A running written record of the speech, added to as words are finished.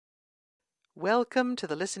Welcome to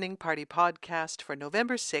the Listening Party podcast for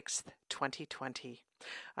November 6th, 2020.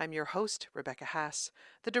 I'm your host, Rebecca Haas,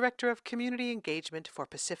 the Director of Community Engagement for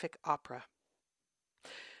Pacific Opera.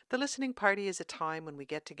 The Listening Party is a time when we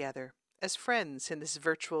get together as friends in this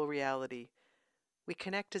virtual reality. We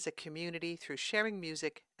connect as a community through sharing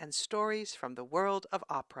music and stories from the world of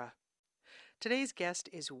opera. Today's guest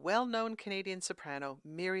is well-known Canadian soprano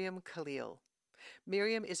Miriam Khalil.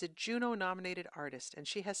 Miriam is a Juno-nominated artist, and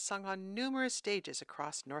she has sung on numerous stages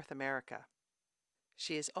across North America.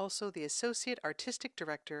 She is also the Associate Artistic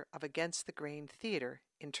Director of Against the Grain Theatre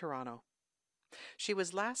in Toronto. She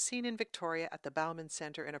was last seen in Victoria at the Bauman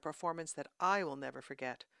Centre in a performance that I will never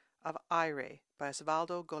forget, of Aire by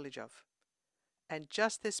Osvaldo Golijov. And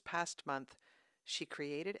just this past month, she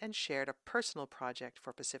created and shared a personal project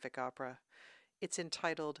for Pacific Opera. It's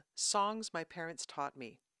entitled Songs My Parents Taught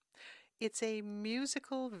Me. It's a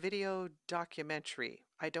musical video documentary.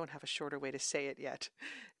 I don't have a shorter way to say it yet.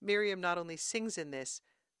 Miriam not only sings in this,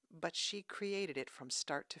 but she created it from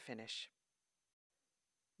start to finish.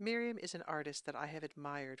 Miriam is an artist that I have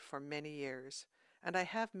admired for many years, and I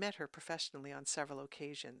have met her professionally on several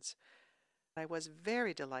occasions. I was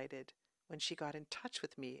very delighted when she got in touch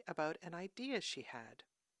with me about an idea she had.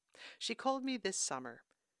 She called me this summer.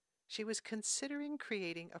 She was considering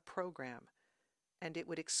creating a program, and it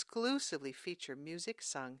would exclusively feature music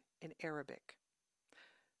sung in Arabic.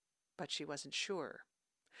 But she wasn't sure.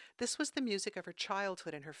 This was the music of her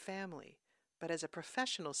childhood and her family, but as a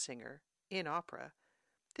professional singer in opera,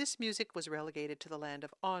 this music was relegated to the land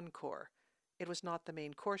of encore. It was not the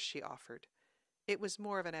main course she offered. It was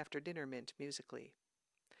more of an after-dinner mint musically.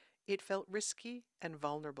 It felt risky and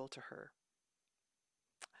vulnerable to her.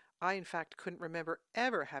 I, in fact, couldn't remember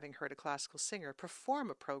ever having heard a classical singer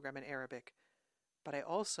perform a program in Arabic, but I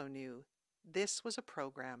also knew this was a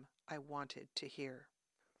program I wanted to hear.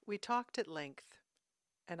 We talked at length,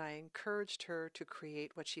 and I encouraged her to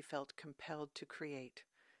create what she felt compelled to create,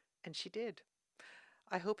 and she did.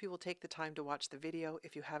 I hope you will take the time to watch the video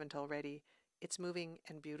if you haven't already. It's moving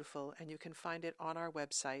and beautiful, and you can find it on our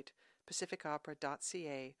website,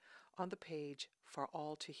 pacificopera.ca, on the page for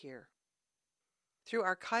all to hear. Through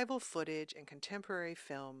archival footage and contemporary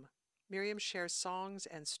film, Miriam shares songs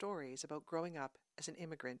and stories about growing up as an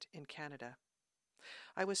immigrant in Canada.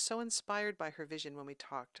 I was so inspired by her vision when we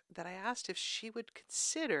talked that I asked if she would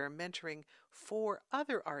consider mentoring 4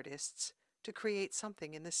 other artists to create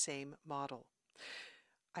something in the same model.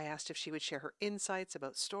 I asked if she would share her insights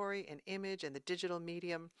about story and image and the digital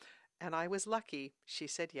medium, and I was lucky. She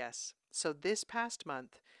said yes. So this past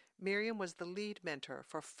month, Miriam was the lead mentor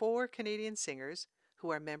for 4 Canadian singers who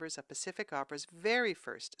are members of Pacific Opera's very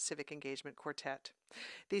first Civic Engagement Quartet.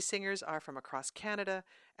 These singers are from across Canada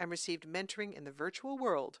and received mentoring in the virtual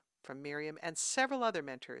world from Miriam and several other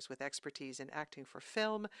mentors with expertise in acting for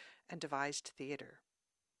film and devised theatre.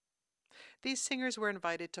 These singers were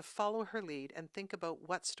invited to follow her lead and think about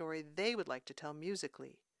what story they would like to tell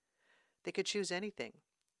musically. They could choose anything,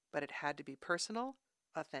 but it had to be personal,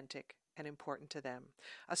 authentic, and important to them,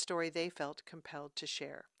 a story they felt compelled to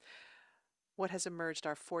share. What has emerged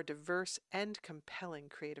are 4 diverse and compelling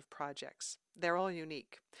creative projects. They're all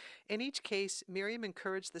unique. In each case, Miriam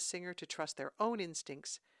encouraged the singer to trust their own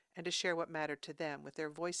instincts and to share what mattered to them with their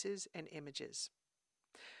voices and images.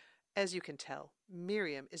 As you can tell,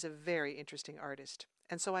 Miriam is a very interesting artist,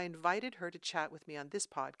 and so I invited her to chat with me on this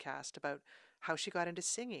podcast about how she got into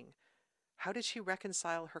singing, how did she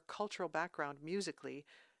reconcile her cultural background musically,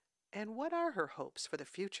 and what are her hopes for the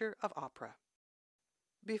future of opera.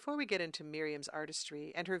 Before we get into Miriam's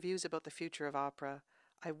artistry and her views about the future of opera,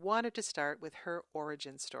 I wanted to start with her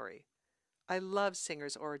origin story. I love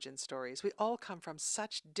singers' origin stories. We all come from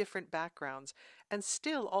such different backgrounds and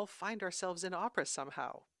still all find ourselves in opera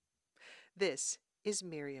somehow. This is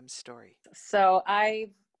Miriam's story. So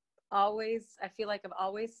I feel like I've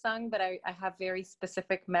always sung, but I have very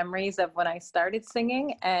specific memories of when I started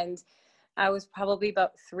singing. And I was probably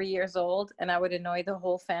about 3 years old, and I would annoy the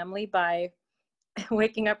whole family by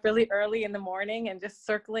waking up really early in the morning and just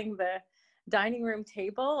circling the dining room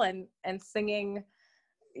table and singing,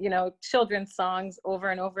 children's songs over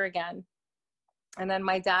and over again. And then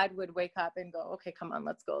my dad would wake up and go, okay, come on,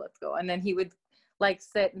 let's go. And then he would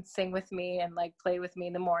sit and sing with me and play with me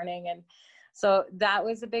in the morning. And so that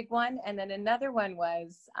was a big one. And then another one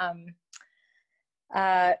was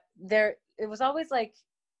it was always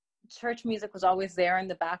church music was always there in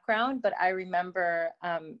the background, but I remember,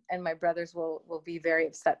 and my brothers will be very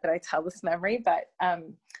upset that I tell this memory, but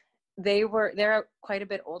they're quite a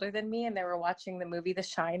bit older than me, and they were watching the movie The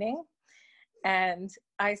Shining, and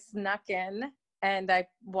I snuck in and I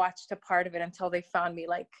watched a part of it until they found me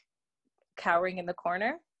cowering in the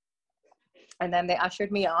corner. And then they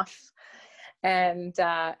ushered me off. And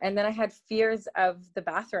then I had fears of the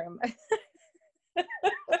bathroom.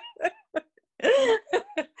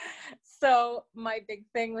 So my big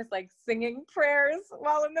thing was like singing prayers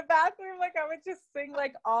while in the bathroom. Like I would just sing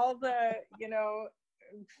like all the,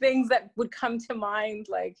 things that would come to mind,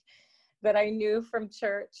 like that I knew from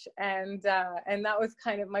church. And that was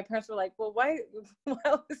kind of, my parents were like, well, why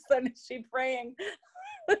all of a sudden is she praying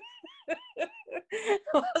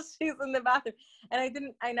while she's in the bathroom?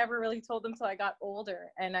 And I never really told them till I got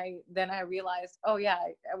older. And then I realized, oh yeah,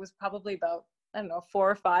 I was probably about, I don't know,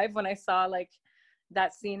 4 or 5 when I saw like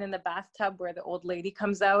that scene in the bathtub where the old lady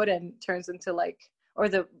comes out and turns into like, or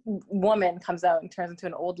the woman comes out and turns into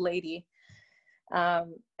an old lady.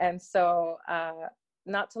 And so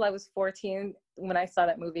not till I was 14 when I saw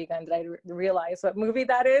that movie again did I realize what movie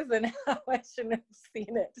that is and how I shouldn't have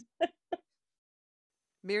seen it.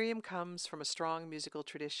 Miriam comes from a strong musical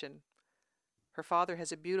tradition. Her father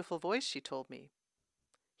has a beautiful voice, she told me.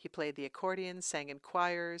 He played the accordion, sang in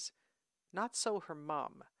choirs. Not so her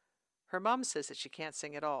mom. Her mom says that she can't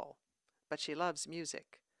sing at all, but she loves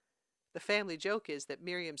music. The family joke is that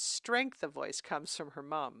Miriam's strength of voice comes from her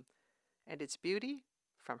mom, and its beauty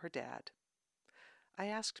from her dad. I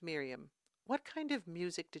asked Miriam, what kind of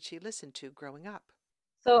music did she listen to growing up?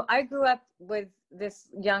 So I grew up with this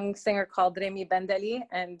young singer called Remi Bendeli,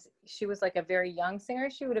 and she was like a very young singer.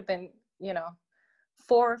 She would have been,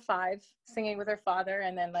 4 or 5, singing with her father,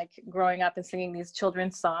 and then like growing up and singing these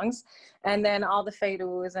children's songs, and then all the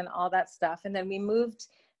Fairuz and all that stuff. And then we moved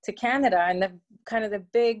to Canada, and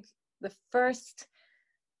the first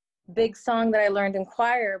big song that I learned in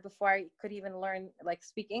choir before I could even learn, like,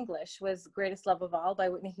 speak English was Greatest Love of All by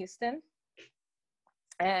Whitney Houston.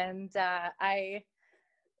 And I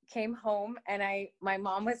came home and I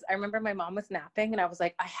remember my mom was napping and I was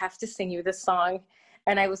like, I have to sing you this song.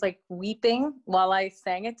 And I was like weeping while I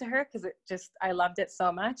sang it to her because I loved it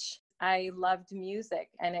so much. I loved music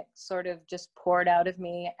and it sort of just poured out of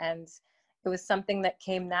me, and it was something that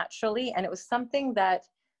came naturally, and it was something that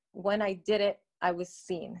when I did it, I was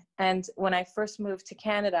seen. And when I first moved to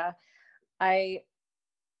Canada, it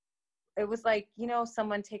was like,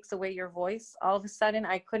 someone takes away your voice. All of a sudden,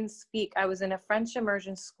 I couldn't speak. I was in a French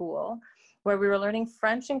immersion school where we were learning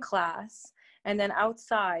French in class, and then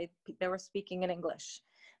outside, they were speaking in English.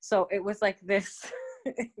 So it was like this,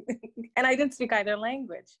 and I didn't speak either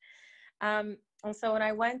language. And so when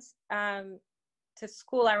I went to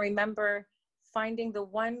school, I remember finding the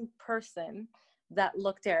one person that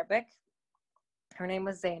looked Arabic. Her name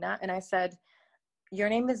was Zaina, and I said, your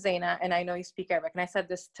name is Zaina, and I know you speak Arabic. And I said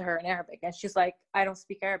this to her in Arabic, and she's like, I don't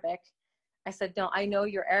speak Arabic. I said, no, I know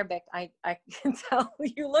you're Arabic. I can tell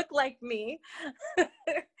you look like me.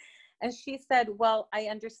 And she said, well, I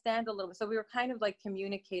understand a little bit. So we were kind of like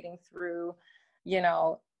communicating through,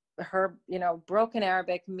 her, broken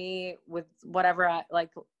Arabic, me with whatever like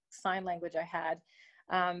sign language I had.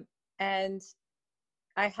 And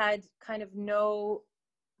I had kind of no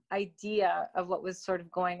idea of what was sort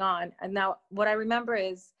of going on. And now what I remember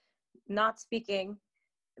is not speaking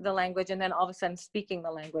the language and then all of a sudden speaking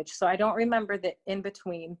the language. So I don't remember the in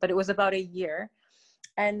between, but it was about a year.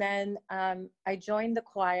 And then I joined the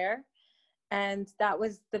choir, and that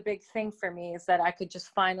was the big thing for me, is that I could just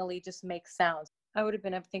finally just make sounds. I would have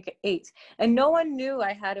been, I think, 8, and no one knew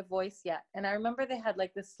I had a voice yet. And I remember they had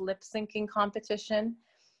like this lip syncing competition,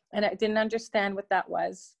 and I didn't understand what that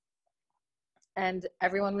was. And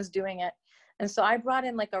everyone was doing it. And so I brought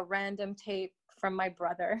in like a random tape from my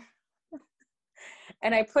brother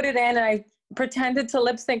and I put it in and I pretended to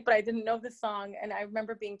lip sync, but I didn't know the song. And I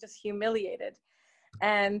remember being just humiliated.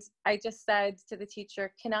 And I just said to the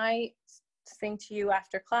teacher, can I sing to you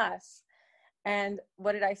after class? And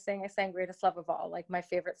what did I sing? I sang Greatest Love of All, like my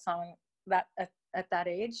favorite song that at that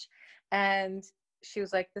age. And she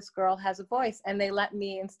was like, this girl has a voice. And they let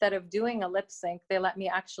me, instead of doing a lip sync, they let me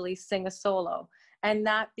actually sing a solo. And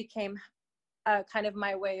that became kind of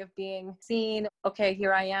my way of being seen. Okay,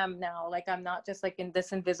 here I am now. Like, I'm not just like in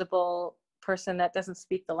this invisible person that doesn't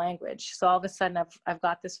speak the language. So all of a sudden I've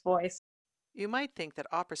got this voice. You might think that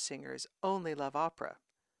opera singers only love opera,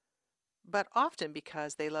 but often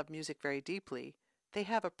because they love music very deeply, they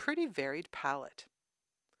have a pretty varied palette.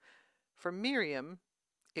 For Miriam,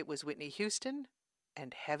 it was Whitney Houston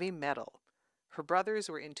and heavy metal. Her brothers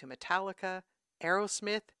were into Metallica,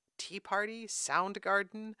 Aerosmith, Tea Party,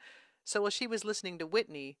 Soundgarden. So while she was listening to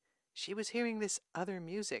Whitney, she was hearing this other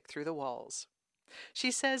music through the walls.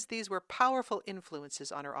 She says these were powerful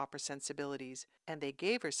influences on her opera sensibilities, and they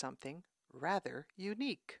gave her something rather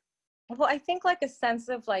unique. Well, I think like a sense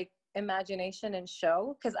of like imagination and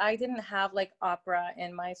show, because I didn't have like opera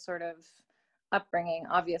in my sort of upbringing,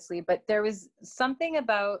 obviously, but there was something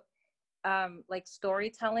about like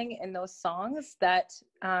storytelling in those songs that,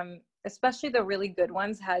 especially the really good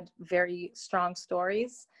ones, had very strong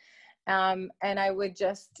stories. And I would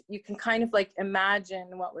just, you can kind of like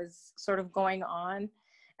imagine what was sort of going on.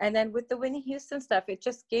 And then with the Whitney Houston stuff, it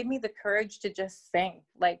just gave me the courage to just sing,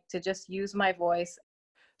 like to just use my voice.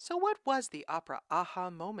 So, what was the opera aha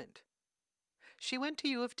moment? She went to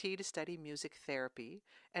U of T to study music therapy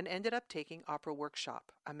and ended up taking opera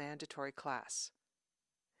workshop, a mandatory class.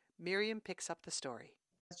 Miriam picks up the story.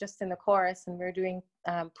 I was just in the chorus, and we were doing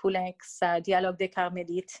Poulenc's Dialogue des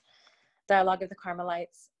Carmélites, Dialogue of the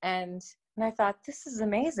Carmelites. And I thought, this is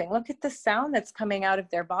amazing. Look at the sound that's coming out of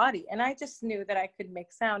their body. And I just knew that I could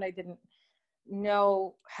make sound. I didn't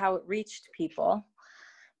know how it reached people.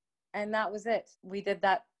 And that was it. We did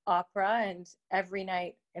that opera, and every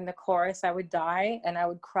night in the chorus, I would die and I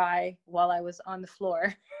would cry while I was on the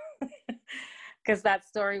floor because that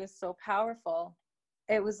story was so powerful.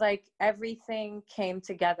 It was like everything came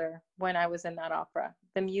together when I was in that opera.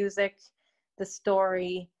 The music, the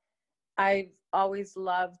story. I've always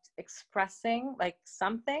loved expressing like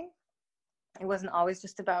something. It wasn't always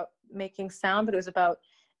just about making sound, but it was about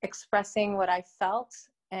expressing what I felt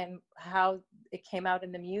and how it came out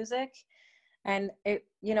in the music. And it,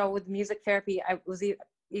 you know, with music therapy, I was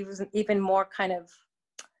even more kind of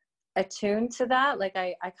attuned to that. Like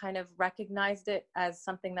I kind of recognized it as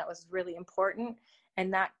something that was really important,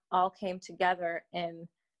 and that all came together in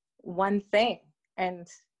one thing. And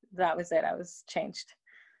that was it. I was changed.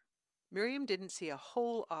 Miriam didn't see a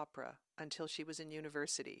whole opera until she was in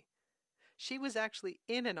university. She was actually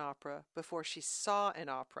in an opera before she saw an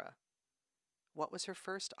opera. What was her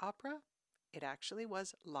first opera? It actually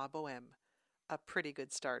was La Bohème, a pretty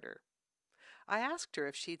good starter. I asked her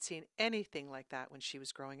if she'd seen anything like that when she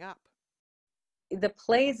was growing up. The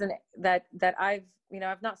plays and that I've, you know,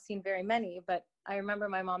 I've not seen very many, but I remember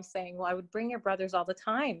my mom saying, well, I would bring your brothers all the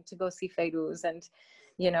time to go see Fayrouz, and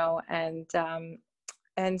you know, and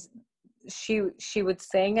she would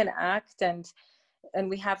sing and act, and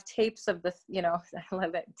we have tapes of the, you know, I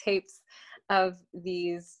love it, tapes of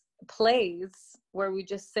these plays where we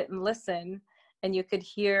just sit and listen, and you could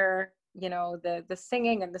hear, you know, the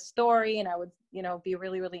singing and the story, and I would, you know, be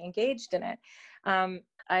really, really engaged in it.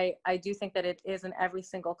 I do think that it is in every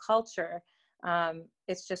single culture.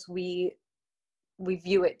 It's just we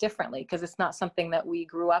view it differently because it's not something that we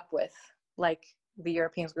grew up with, like the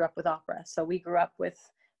Europeans grew up with opera. So we grew up with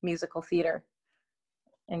musical theater,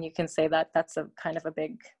 and you can say that that's a kind of a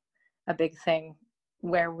big thing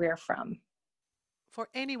where we're from. For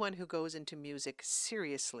anyone who goes into music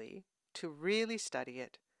seriously, to really study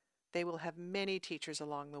it, they will have many teachers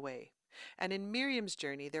along the way. And in Miriam's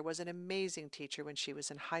journey, there was an amazing teacher when she was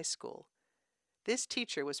in high school. This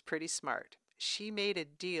teacher was pretty smart. She made a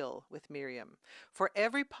deal with Miriam. For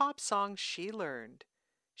every pop song she learned,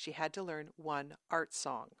 she had to learn one art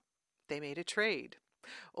song. They made a trade.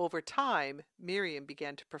 Over time, Miriam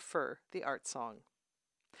began to prefer the art song.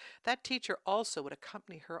 That teacher also would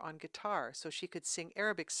accompany her on guitar so she could sing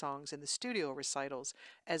Arabic songs in the studio recitals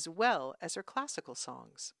as well as her classical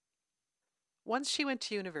songs. Once she went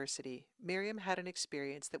to university, Miriam had an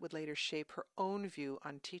experience that would later shape her own view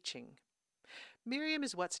on teaching. Miriam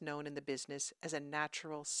is what's known in the business as a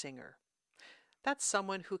natural singer. That's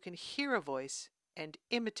someone who can hear a voice and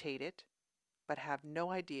imitate it, but have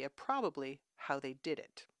no idea probably how they did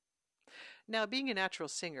it. Now, being a natural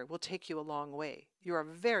singer will take you a long way. You're a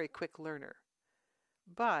very quick learner.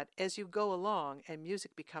 But as you go along and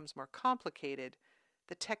music becomes more complicated,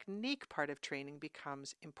 the technique part of training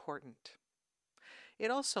becomes important.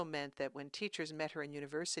 It also meant that when teachers met her in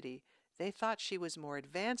university, they thought she was more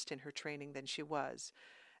advanced in her training than she was,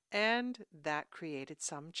 and that created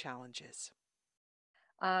some challenges.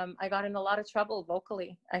 I got in a lot of trouble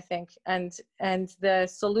vocally, I think, and the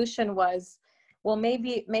solution was, well,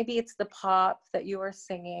 maybe it's the pop that you were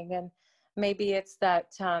singing, and maybe it's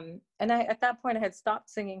that. And I, at that point, I had stopped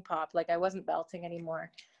singing pop, like I wasn't belting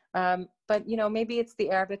anymore. But you know, maybe it's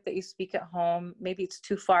the Arabic that you speak at home. Maybe it's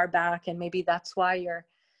too far back, and maybe that's why you're.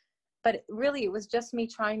 But really, it was just me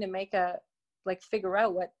trying to make figure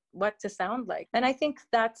out what to sound like. And I think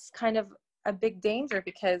that's kind of a big danger,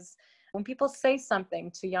 because when people say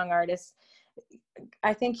something to young artists,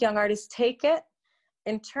 I think young artists take it,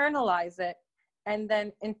 internalize it, and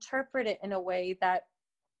then interpret it in a way that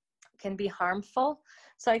can be harmful.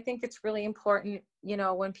 So I think it's really important, you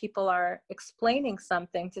know, when people are explaining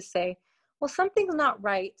something, to say, well, something's not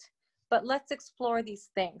right, but let's explore these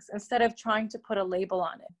things instead of trying to put a label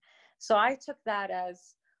on it. So I took that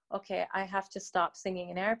as, okay, I have to stop singing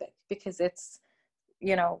in Arabic because it's,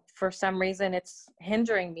 you know, for some reason it's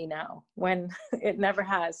hindering me now when it never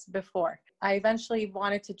has before. I eventually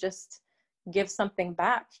wanted to just give something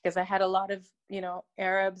back because I had a lot of, you know,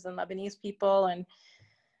 Arabs and Lebanese people and,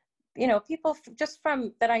 you know, people just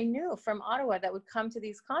from that I knew from Ottawa that would come to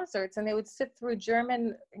these concerts, and they would sit through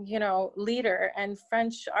German, you know, lieder and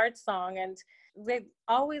French art song. And they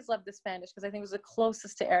always loved the Spanish because I think it was the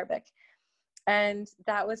closest to Arabic. And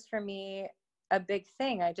that was for me a big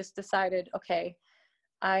thing. I just decided, okay,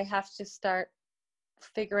 I have to start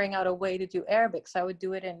figuring out a way to do Arabic. So I would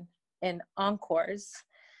do it in encores.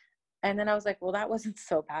 And then I was like, well, that wasn't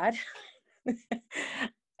so bad.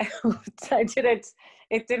 I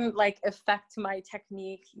it didn't like affect my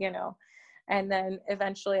technique, you know. And then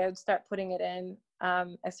eventually I would start putting it in.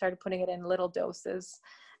 I started putting it in little doses.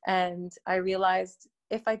 And I realized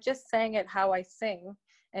if I just sang it how I sing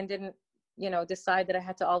and didn't, you know, decide that I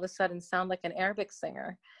had to all of a sudden sound like an Arabic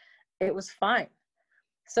singer, it was fine.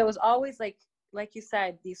 So it was always like you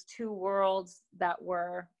said, these two worlds that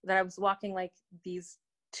I was walking like these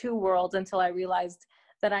two worlds until I realized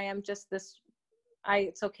that I am just this,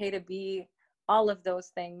 it's okay to be all of those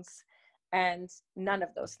things and none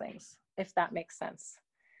of those things, if that makes sense.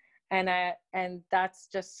 And that's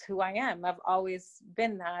just who I am. I've always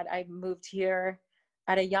been that. I moved here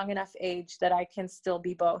at a young enough age that I can still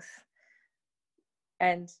be both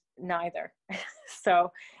and neither.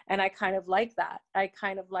 So, and I kind of like that. I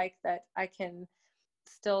kind of like that I can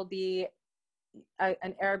still be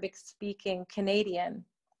an Arabic speaking Canadian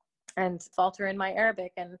and falter in my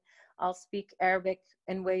Arabic, and I'll speak Arabic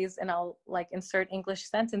in ways, and I'll like insert English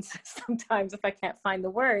sentences sometimes if I can't find the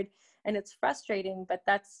word, and it's frustrating, but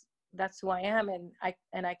that's who I am, and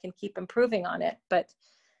I can keep improving on it. But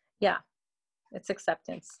yeah, it's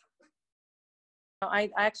acceptance.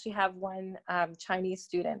 I actually have one Chinese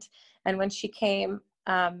student, and when she came,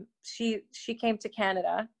 she came to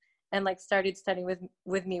Canada and like started studying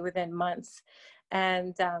with me within months,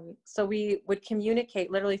 and so we would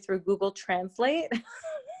communicate literally through Google Translate.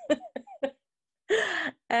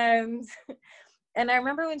 and I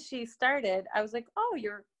remember when she started, I was like, "Oh,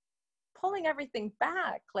 you're pulling everything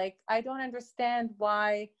back. Like, I don't understand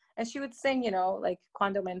why." And she would sing, you know, like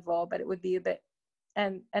 "Cuando me envo," but it would be a bit,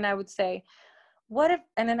 and I would say, what if,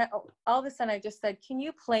 and then all of a sudden I just said, can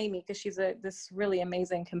you play me, because she's this really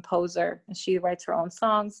amazing composer and she writes her own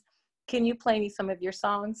songs. Can you play me some of your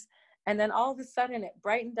songs? And then all of a sudden it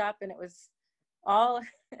brightened up and it was all,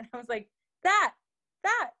 and I was like, that's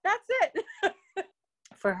it.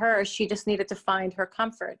 For her, she just needed to find her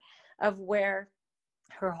comfort of where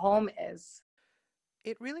her home is.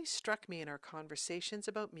 It really struck me in our conversations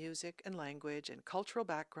about music and language and cultural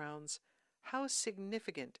backgrounds how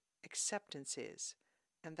significant acceptance is,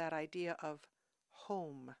 and that idea of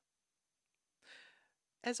home.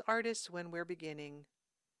 As artists, when we're beginning,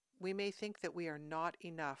 we may think that we are not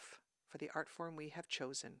enough for the art form we have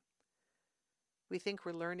chosen. We think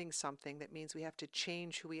we're learning something that means we have to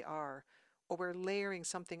change who we are, or we're layering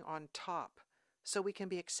something on top so we can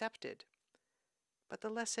be accepted. But the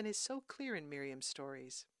lesson is so clear in Miriam's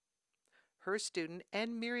stories. Her student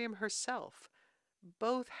and Miriam herself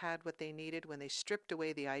both had what they needed when they stripped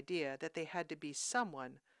away the idea that they had to be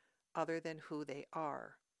someone other than who they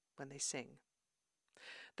are when they sing.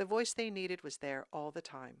 The voice they needed was there all the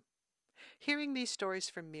time. Hearing these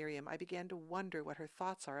stories from Miriam, I began to wonder what her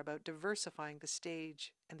thoughts are about diversifying the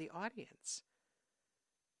stage and the audience.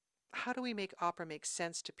 How do we make opera make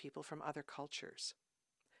sense to people from other cultures?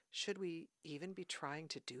 Should we even be trying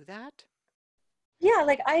to do that? Yeah,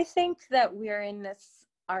 like I think that we're in this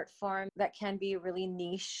art form that can be really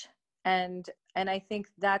niche, and I think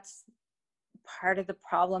that's part of the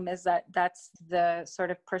problem, is that that's the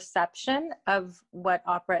sort of perception of what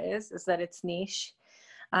opera is that it's niche.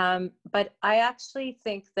 But I actually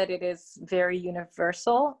think that it is very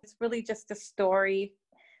universal. It's really just a story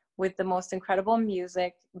with the most incredible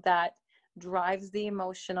music that drives the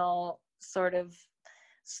emotional sort of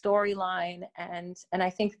storyline, and I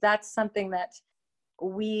think that's something that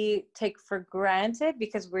we take for granted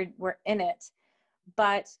because we're in it.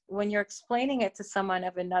 But when you're explaining it to someone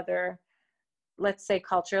of another, let's say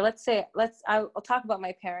culture, I'll talk about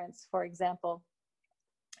my parents, for example,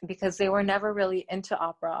 because they were never really into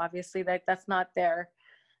opera. Obviously, that's not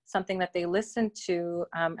something that they listen to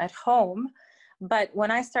at home. But when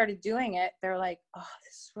I started doing it, they're like, "Oh,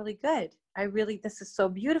 this is really good. This is so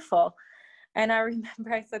beautiful." And I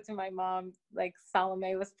remember I said to my mom, like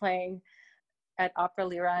Salome was playing at Opera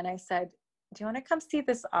Lyra, and I said, "Do you want to come see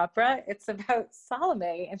this opera? It's about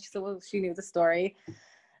Salome." And she said, well, she knew the story.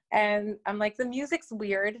 And I'm like, the music's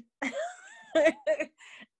weird.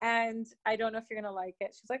 and I don't know if you're going to like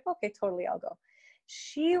it. She's like, okay, totally, I'll go.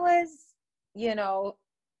 She was, you know,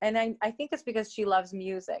 and I think it's because she loves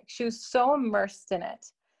music. She was so immersed in it.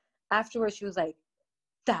 Afterwards, she was like,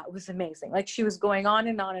 that was amazing. Like she was going on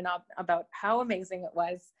and on and on about how amazing it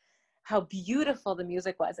was, how beautiful the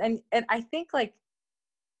music was. And I think like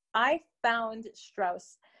I found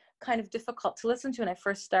Strauss kind of difficult to listen to when I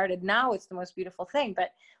first started. Now it's the most beautiful thing.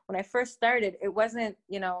 But when I first started, it wasn't,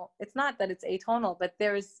 you know, it's not that it's atonal, but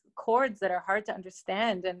there's chords that are hard to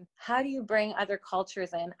understand. And how do you bring other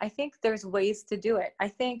cultures in? I think there's ways to do it. I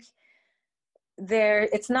think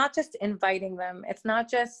it's not just inviting them. It's not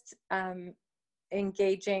just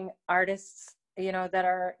engaging artists, you know, that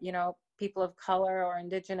are, you know, people of color or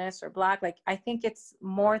indigenous or Black. Like, I think it's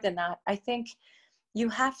more than that. I think you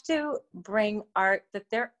have to bring art that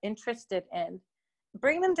they're interested in,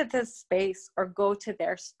 bring them to this space or go to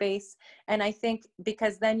their space. And I think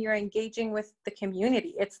because then you're engaging with the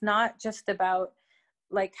community. It's not just about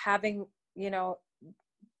like having, you know,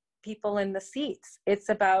 people in the seats. It's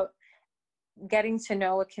about getting to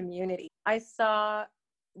know a community. I saw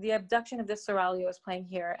the Abduction of the Seraglio was playing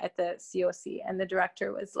here at the COC, and the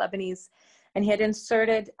director was Lebanese, and he had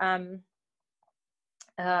inserted a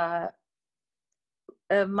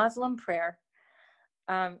Muslim prayer,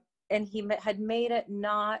 and he had made it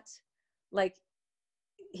not like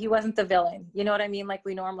he wasn't the villain. You know what I mean? Like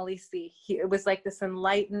we normally see. It was like this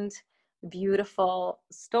enlightened, beautiful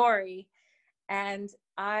story, and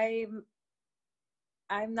I'm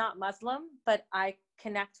not Muslim, but I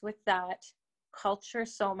connect with that culture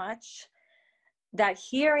so much that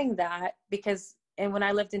hearing that, because and when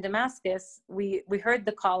I lived in Damascus, we heard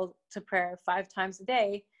the call to prayer 5 times a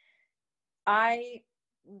day. I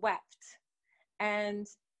wept, and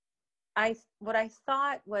what I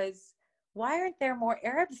thought was, why aren't there more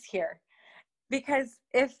Arabs here? Because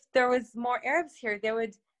if there was more Arabs here,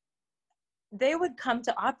 they would come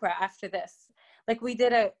to opera after this. Like we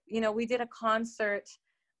did a concert.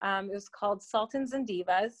 It was called Sultans and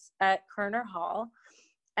Divas at Kerner Hall.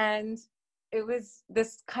 And it was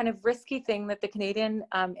this kind of risky thing that the Canadian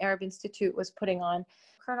Arab Institute was putting on.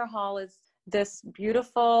 Kerner Hall is this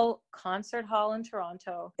beautiful concert hall in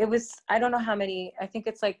Toronto. It was, I don't know how many, I think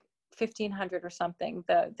it's like 1,500 or something,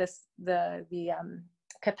 the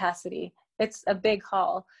capacity. It's a big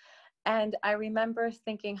hall. And I remember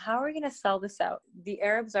thinking, how are we going to sell this out? The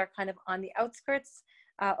Arabs are kind of on the outskirts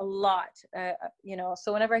a lot, you know,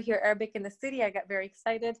 so whenever I hear Arabic in the city, I get very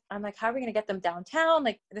excited. I'm like, how are we going to get them downtown?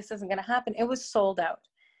 Like, this isn't going to happen. It was sold out.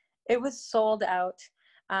 It was sold out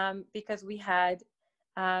because we had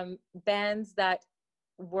bands that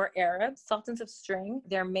were Arab, Sultans of String.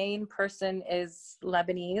 Their main person is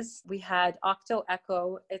Lebanese. We had Octo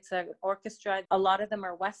Echo. It's an orchestra. A lot of them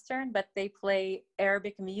are Western, but they play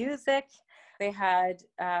Arabic music. They had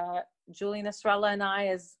Julie Nasrallah and I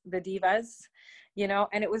as the divas, you know,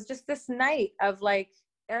 and it was just this night of like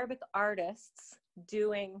Arabic artists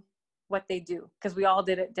doing what they do, because we all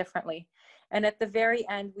did it differently. And at the very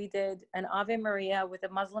end, we did an Ave Maria with a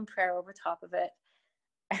Muslim prayer over top of it.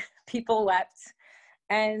 People wept.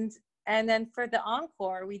 And then for the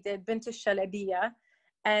encore, we did Bint al-Shalabiya.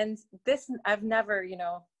 And this, I've never, you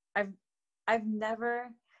know, I've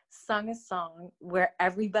never sung a song where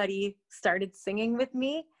everybody started singing with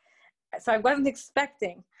me. So I wasn't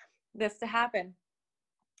expecting this to happen.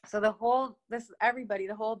 So the whole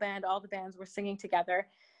band, all the bands were singing together.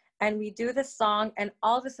 And we do this song, and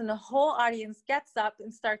all of a sudden the whole audience gets up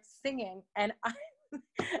and starts singing. And I'm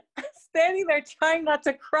standing there trying not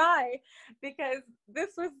to cry, because this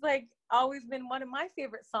was like always been one of my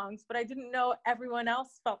favorite songs, but I didn't know everyone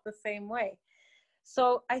else felt the same way.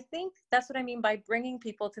 So I think that's what I mean by bringing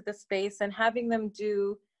people to the space and having them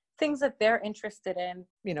do things that they're interested in.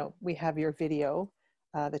 You know, we have your video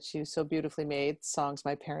that you so beautifully made, Songs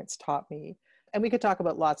My Parents Taught Me. And we could talk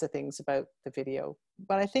about lots of things about the video.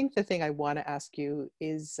 But I think the thing I want to ask you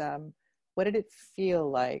is, what did it feel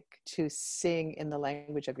like to sing in the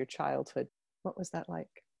language of your childhood? What was that like?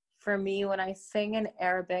 For me, when I sing in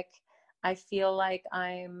Arabic, I feel like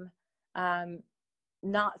I'm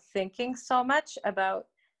not thinking so much about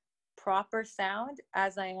proper sound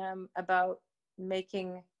as I am about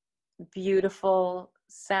making beautiful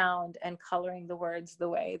sound and coloring the words the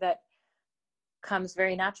way that comes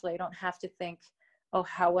very naturally. I don't have to think, oh,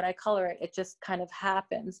 how would I color it? It just kind of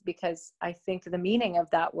happens because I think the meaning of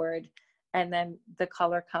that word, and then the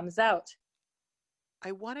color comes out.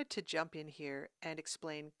 I wanted to jump in here and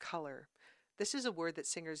explain color. This is a word that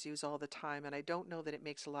singers use all the time, and I don't know that it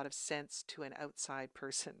makes a lot of sense to an outside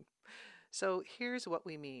person. So here's what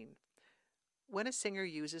we mean. When a singer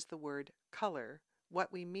uses the word color,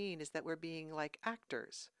 what we mean is that we're being like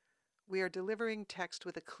actors. We are delivering text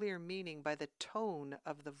with a clear meaning by the tone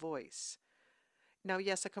of the voice. Now,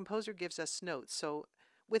 yes, a composer gives us notes, so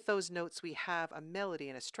with those notes we have a melody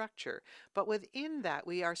and a structure, but within that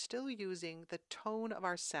we are still using the tone of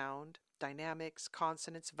our sound, dynamics,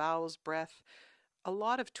 consonants, vowels, breath, a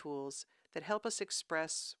lot of tools that help us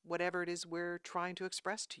express whatever it is we're trying to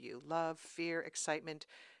express to you: love, fear, excitement,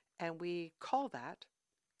 and we call that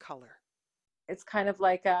color. It's kind of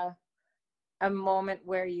like a moment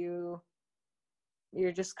where you're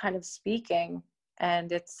just kind of speaking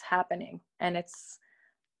and it's happening and it's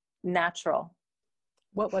natural.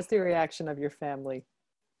 What was the reaction of your family?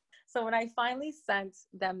 So when I finally sent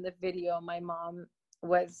them the video, my mom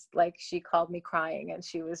was like, she called me crying and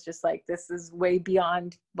she was just like, this is way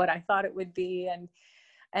beyond what I thought it would be.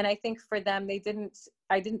 And I think for them,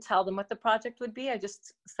 I didn't tell them what the project would be. I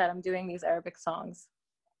just said, I'm doing these Arabic songs.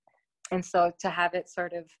 And so to have it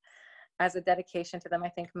sort of as a dedication to them, I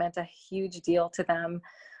think meant a huge deal to them.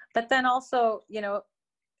 But then also, you know,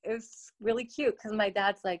 it was really cute because my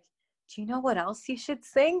dad's like, do you know what else you should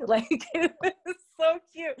sing? Like, it was so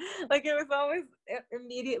cute. Like, it was always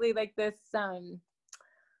immediately like this,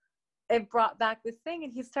 it brought back this thing,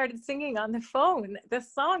 and he started singing on the phone,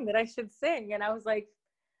 this song that I should sing. And I was like,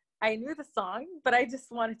 I knew the song, but I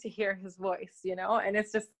just wanted to hear his voice, you know? And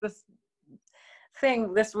it's just this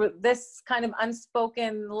thing, this kind of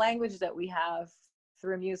unspoken language that we have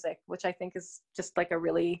through music, which I think is just like a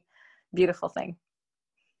really beautiful thing.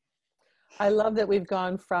 I love that we've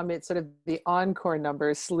gone from it sort of the encore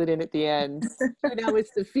number slid in at the end. Now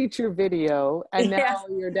it's the feature video, and now yes,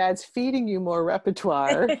 your dad's feeding you more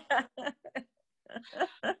repertoire.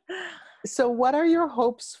 So what are your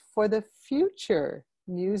hopes for the future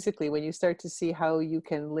musically when you start to see how you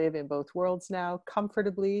can live in both worlds now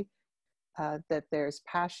comfortably, that there's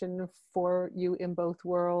passion for you in both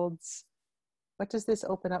worlds? What does this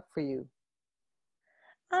open up for you?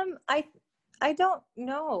 I don't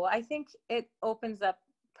know. I think it opens up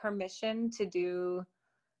permission to do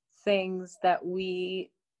things that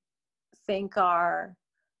we think are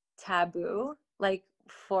taboo. Like,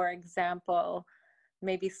 for example,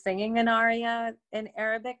 maybe singing an aria in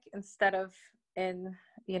Arabic instead of in,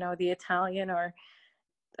 you know, the Italian or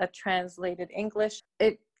a translated English.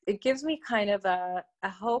 It gives me kind of a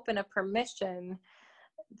hope and a permission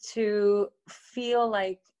to feel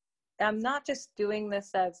like I'm not just doing this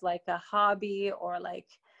as like a hobby or like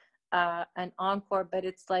an encore, but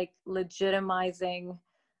it's like legitimizing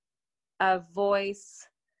a voice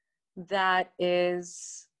that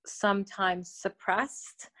is sometimes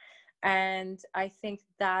suppressed. And I think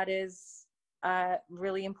that is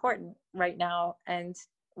really important right now. And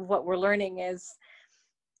what we're learning is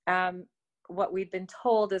what we've been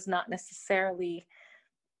told is not necessarily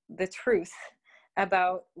the truth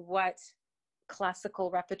about what classical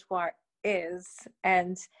repertoire is.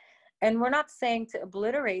 And we're not saying to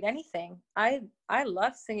obliterate anything. I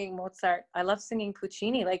love singing Mozart. I love singing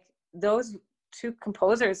Puccini. Like, those two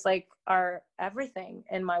composers like are everything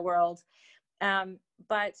in my world.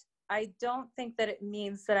 But I don't think that it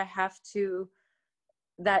means that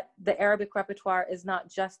that the Arabic repertoire is not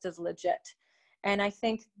just as legit. And I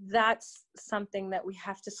think that's something that we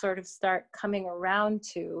have to sort of start coming around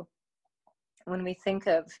to when we think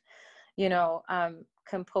of, you know,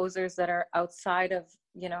 composers that are outside of,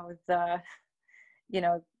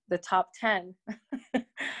 the top 10.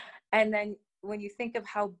 And then when you think of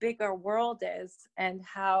how big our world is and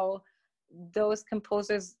how those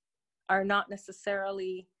composers are not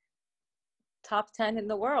necessarily top 10 in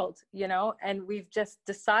the world, and we've just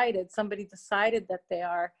somebody decided that they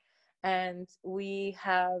are, and we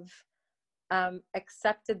have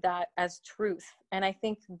accepted that as truth. And I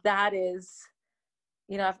think that is,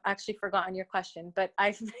 I've actually forgotten your question, but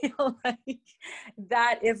I feel like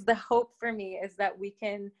that is the hope for me, is that we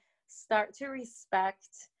can start to respect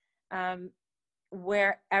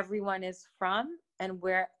where everyone is from and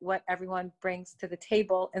what everyone brings to the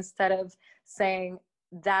table, instead of saying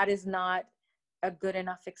that is not a good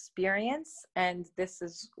enough experience and this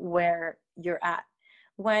is where you're at.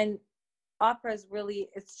 When opera is really,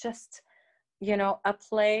 it's just, a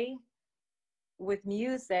play with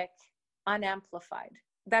music unamplified.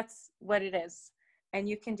 That's what it is. And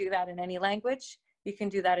you can do that in any language. You can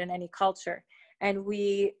do that in any culture. And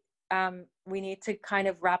we need to kind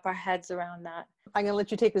of wrap our heads around that. I'm going to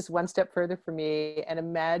let you take this one step further for me and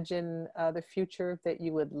imagine the future that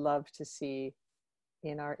you would love to see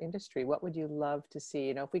in our industry. What would you love to see?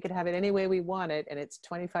 If we could have it any way we want it, and it's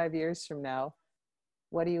 25 years from now,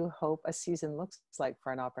 what do you hope a season looks like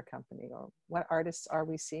for an opera company? Or what artists are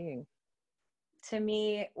we seeing? To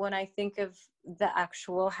me, when I think of the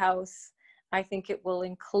actual house, I think it will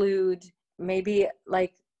include maybe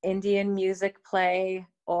like Indian music play,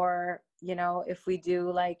 or, you know, if we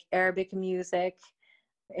do like Arabic music,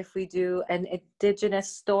 if we do an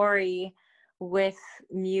indigenous story with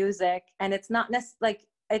music, and it's not necessarily like,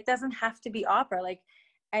 it doesn't have to be opera, like,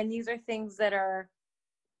 and these are things that are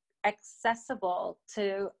accessible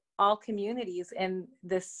to all communities in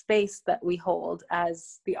this space that we hold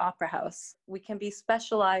as the Opera House. We can be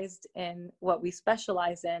specialized in what we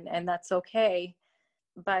specialize in, and that's okay.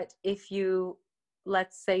 But if you,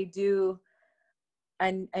 let's say, do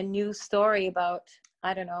a new story about,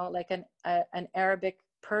 I don't know, like an Arabic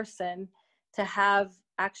person, to have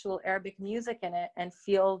actual Arabic music in it and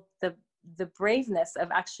feel the braveness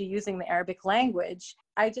of actually using the Arabic language.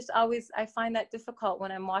 I find that difficult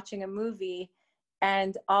when I'm watching a movie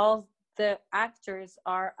and all the actors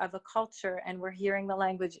are of a culture and we're hearing the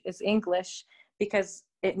language is English, because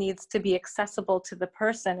it needs to be accessible to the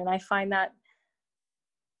person. And I find that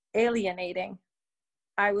alienating.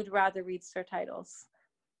 I would rather read subtitles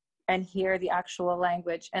and hear the actual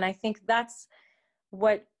language. And I think that's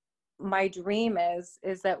what my dream is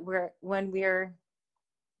that when we're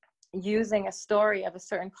using a story of a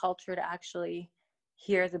certain culture, to actually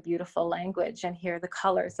hear the beautiful language and hear the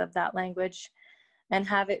colors of that language, and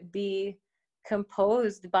have it be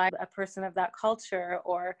composed by a person of that culture.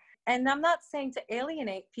 And I'm not saying to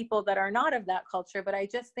alienate people that are not of that culture, but I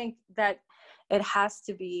just think that it has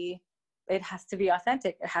to be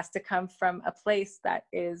authentic. It has to come from a place that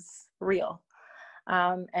is real.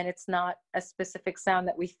 And it's not a specific sound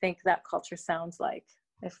that we think that culture sounds like,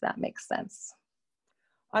 if that makes sense.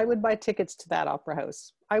 I would buy tickets to that opera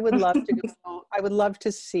house. I would love to go. I would love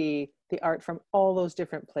to see the art from all those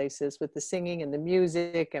different places, with the singing and the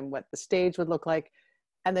music and what the stage would look like,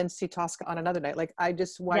 and then see Tosca on another night. Like,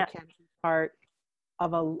 why can't be part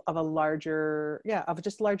of a larger, of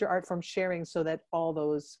just larger art form sharing, so that all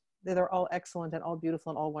those, they're all excellent and all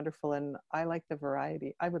beautiful and all wonderful. And I like the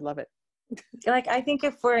variety. I would love it. Like, I think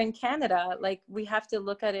if we're in Canada, like, we have to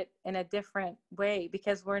look at it in a different way,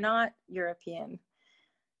 because we're not European,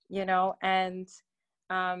 you know, and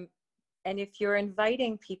if you're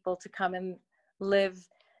inviting people to come and live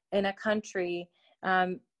in a country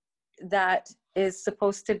that is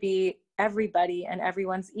supposed to be everybody and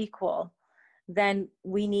everyone's equal, then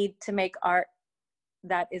we need to make art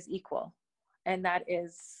that is equal and that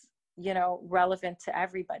is, you know, relevant to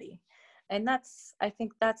everybody. And I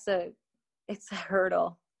think it's a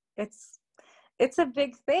hurdle. It's a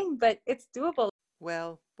big thing, but it's doable.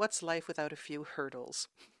 Well, what's life without a few hurdles?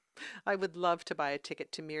 I would love to buy a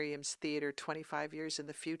ticket to Miriam's theater 25 years in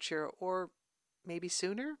the future, or maybe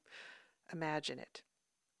sooner. Imagine it.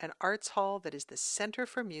 An arts hall that is the center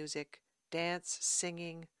for music, dance,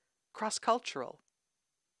 singing, cross-cultural.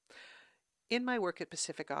 In my work at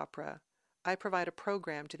Pacific Opera, I provide a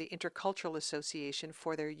program to the Intercultural Association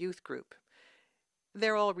for their youth group.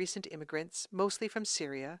 They're all recent immigrants, mostly from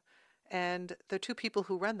Syria, and the two people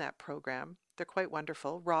who run that program, they're quite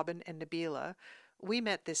wonderful, Robin and Nabila. We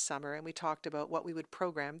met this summer and we talked about what we would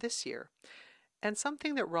program this year. And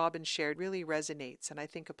something that Robin shared really resonates and I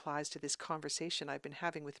think applies to this conversation I've been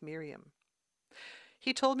having with Miriam.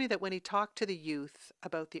 He told me that when he talked to the youth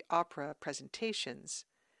about the opera presentations,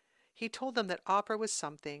 he told them that opera was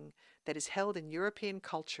something that is held in European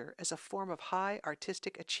culture as a form of high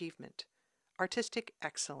artistic achievement, artistic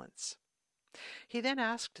excellence. He then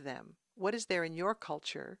asked them, what is there in your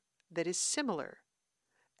culture that is similar?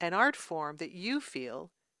 An art form that you feel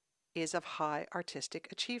is of high artistic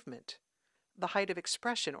achievement, the height of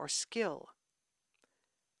expression or skill.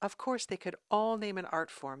 Of course, they could all name an art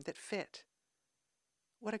form that fit.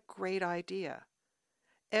 What a great idea.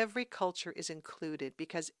 Every culture is included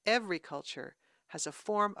because every culture has a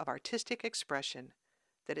form of artistic expression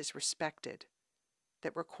that is respected,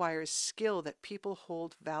 that requires skill that people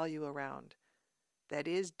hold value around, that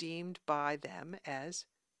is deemed by them as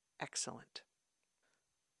excellent.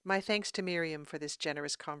 My thanks to Miriam for this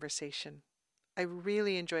generous conversation. I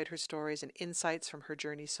really enjoyed her stories and insights from her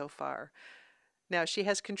journey so far. Now, she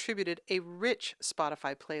has contributed a rich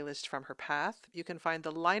Spotify playlist from her path. You can find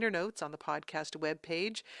the liner notes on the podcast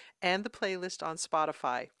webpage and the playlist on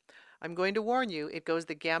Spotify. I'm going to warn you, it goes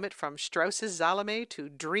the gamut from Strauss's Salome to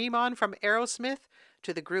Dream On from Aerosmith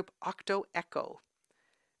to the group Octo Echo.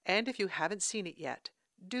 And if you haven't seen it yet,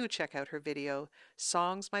 do check out her video,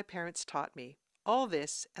 Songs My Parents Taught Me. All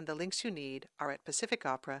this and the links you need are at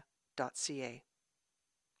pacificopera.ca.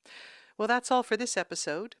 Well, that's all for this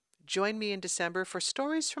episode. Join me in December for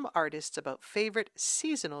stories from artists about favorite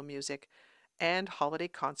seasonal music and holiday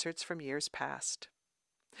concerts from years past.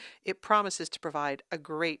 It promises to provide a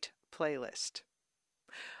great playlist.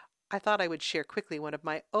 I thought I would share quickly one of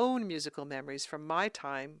my own musical memories from my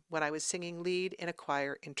time when I was singing lead in a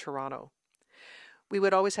choir in Toronto. We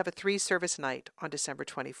would always have a 3-service night on December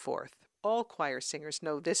 24th. All choir singers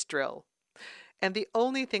know this drill. And the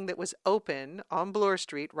only thing that was open on Bloor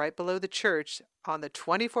Street, right below the church, on the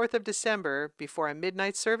 24th of December before a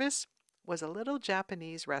midnight service was a little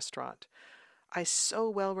Japanese restaurant. I so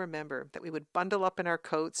well remember that we would bundle up in our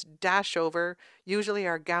coats, dash over, usually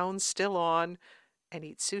our gowns still on, and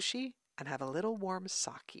eat sushi and have a little warm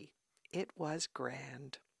sake. It was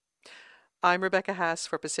grand. I'm Rebecca Haas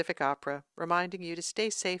for Pacific Opera, reminding you to stay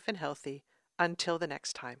safe and healthy. Until the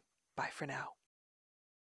next time, bye for now.